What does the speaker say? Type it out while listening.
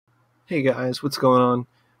Hey guys, what's going on?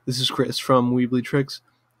 This is Chris from Weebly Tricks,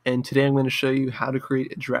 and today I'm going to show you how to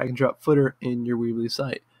create a drag and drop footer in your Weebly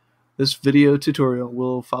site. This video tutorial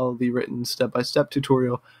will follow the written step-by-step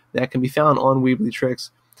tutorial that can be found on Weebly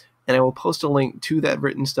Tricks, and I will post a link to that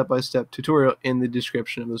written step-by-step tutorial in the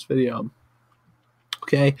description of this video.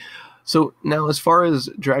 Okay, so now as far as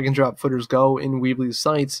drag and drop footers go in Weebly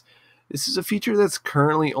sites, this is a feature that's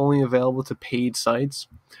currently only available to paid sites.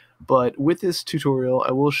 But with this tutorial,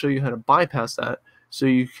 I will show you how to bypass that so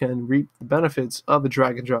you can reap the benefits of a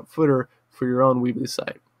drag and drop footer for your own Weebly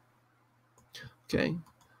site. Okay,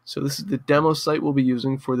 so this is the demo site we'll be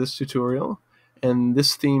using for this tutorial, and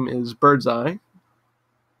this theme is Bird's Eye.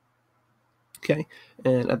 Okay,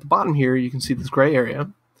 and at the bottom here you can see this gray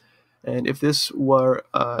area, and if this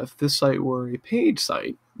site were a paid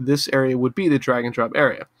site, this area would be the drag and drop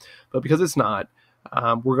area. But because it's not,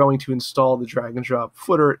 we're going to install the drag and drop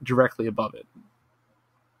footer directly above it.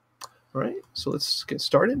 All right, so let's get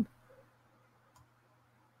started.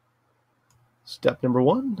 Step number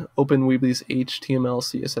 1, open Weebly's HTML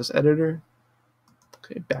CSS editor.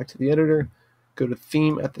 Okay, back to the editor, go to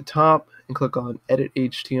theme at the top and click on edit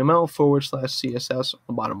HTML/CSS on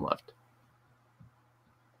the bottom left.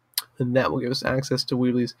 And that will give us access to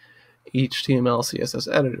Weebly's HTML CSS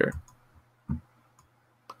editor.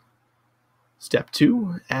 Step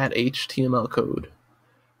 2, add HTML code.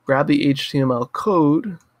 Grab the HTML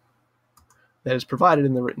code that is provided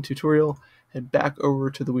in the written tutorial, head back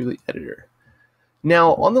over to the Weebly editor.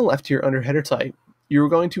 Now on the left here under header type, you're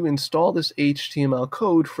going to install this HTML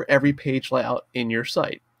code for every page layout in your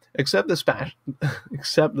site, except the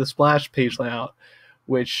splash page layout,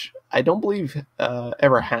 which I don't believe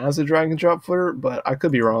ever has a drag and drop footer, but I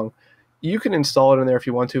could be wrong. You can install it in there if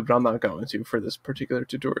you want to, but I'm not going to for this particular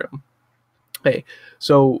tutorial. Okay,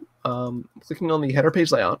 so clicking on the header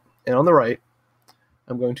page layout, and on the right,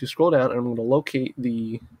 I'm going to scroll down and I'm going to locate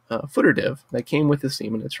the footer div that came with this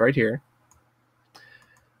theme, and it's right here.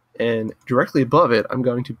 And directly above it, I'm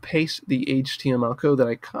going to paste the HTML code that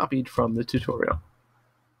I copied from the tutorial.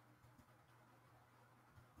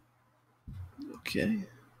 Okay.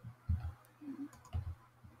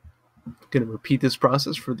 I'm going to repeat this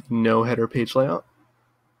process for the no header page layout.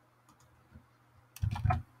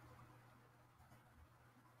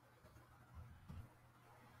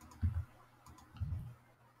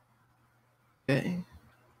 Okay,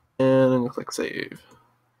 and I'm going to click Save.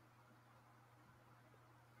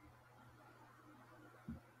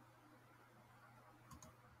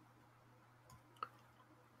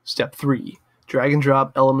 Step 3, drag and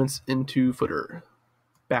drop elements into footer.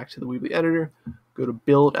 Back to the Weebly editor, go to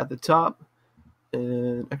Build at the top,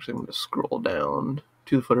 and actually I'm going to scroll down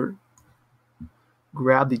to the footer,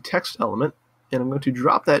 grab the text element, and I'm going to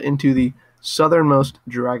drop that into the southernmost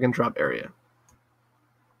drag and drop area.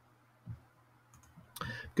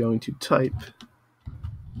 Going to type,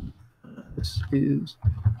 this is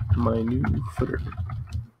my new footer.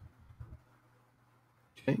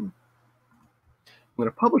 Okay. I'm going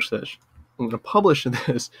to publish this. I'm going to publish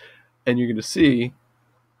this, and you're going to see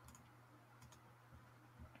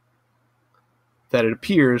that it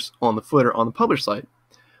appears on the footer on the publish site,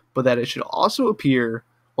 but that it should also appear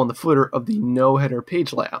on the footer of the no header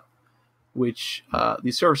page layout, which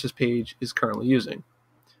the services page is currently using.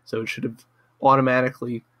 So it should have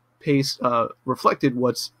automatically reflected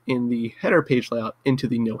what's in the header page layout into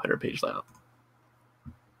the no header page layout.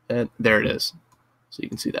 And there it is. So you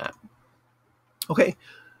can see that. Okay.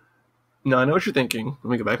 Now I know what you're thinking.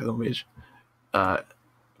 Let me go back to the home page.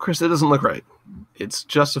 Chris, that doesn't look right. It's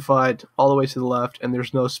justified all the way to the left, and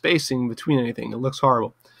there's no spacing between anything. It looks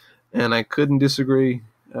horrible. And I couldn't disagree.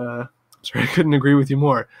 I couldn't agree with you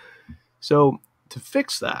more. So to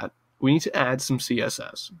fix that, we need to add some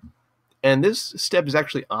CSS. And this step is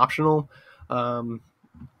actually optional.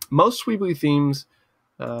 Most Weebly themes,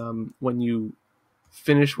 when you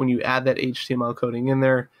add that HTML coding in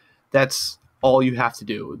there, that's all you have to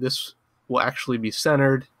do. This will actually be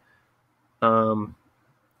centered, and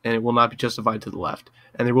it will not be justified to the left.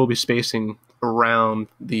 And there will be spacing around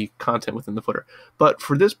the content within the footer. But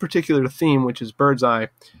for this particular theme, which is Bird's Eye,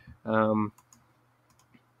 as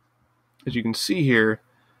you can see here,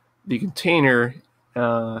 the container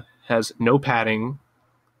has no padding,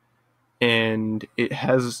 and it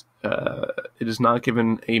is not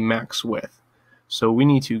given a max width. So we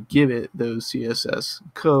need to give it those CSS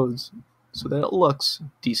codes so that it looks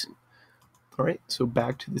decent. All right, so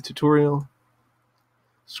back to the tutorial.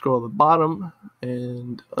 Scroll to the bottom,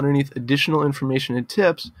 and underneath additional information and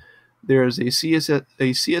tips, there is a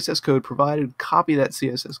CSS code provided. Copy that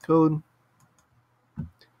CSS code.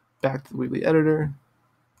 Back to the Weebly editor.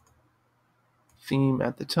 theme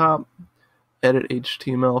at the top, edit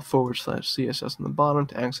HTML/CSS on the bottom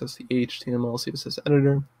to access the HTML CSS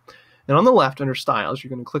editor. And on the left, under Styles, you're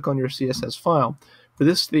going to click on your CSS file. For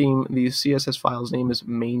this theme, the CSS file's name is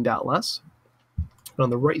main.less. And on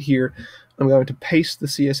the right here, I'm going to paste the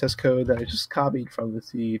CSS code that I just copied from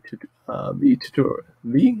the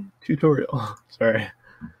tutorial. Sorry.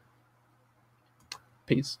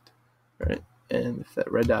 Paste. All right. And if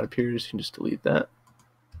that red dot appears, you can just delete that.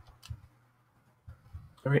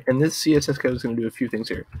 All right. And this CSS code is going to do a few things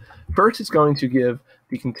here. First, it's going to give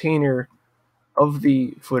the container of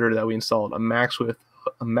the footer that we installed a max width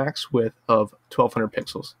of 1200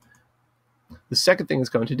 pixels. The second thing it's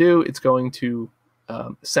going to do, it's going to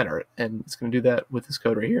center it, and it's going to do that with this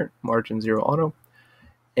code right here, margin 0 auto.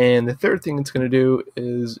 And the third thing it's going to do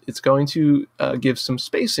is it's going to give some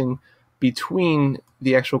spacing between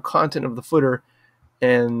the actual content of the footer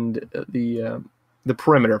and the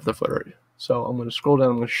perimeter of the footer. So I'm going to scroll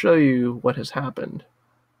down. I'm going to show you what has happened.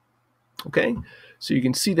 Okay, so you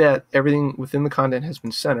can see that everything within the content has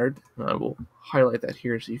been centered. I will highlight that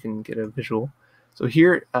here so you can get a visual. So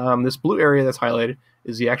here, this blue area that's highlighted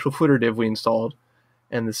is the actual footer div we installed,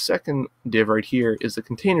 and the second div right here is the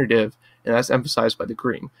container div, and that's emphasized by the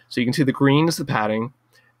green. So you can see the green is the padding,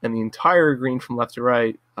 and the entire green from left to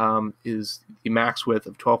right is the max width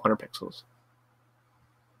of 1200 pixels.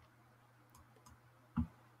 I'm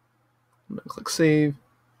going to click Save.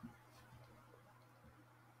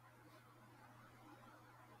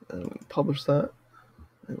 I'm going to publish that,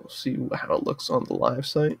 and we'll see how it looks on the live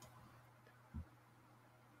site.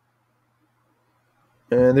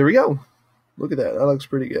 And there we go. Look at that. That looks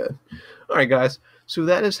pretty good. All right, guys. So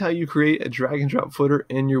that is how you create a drag and drop footer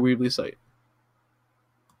in your Weebly site.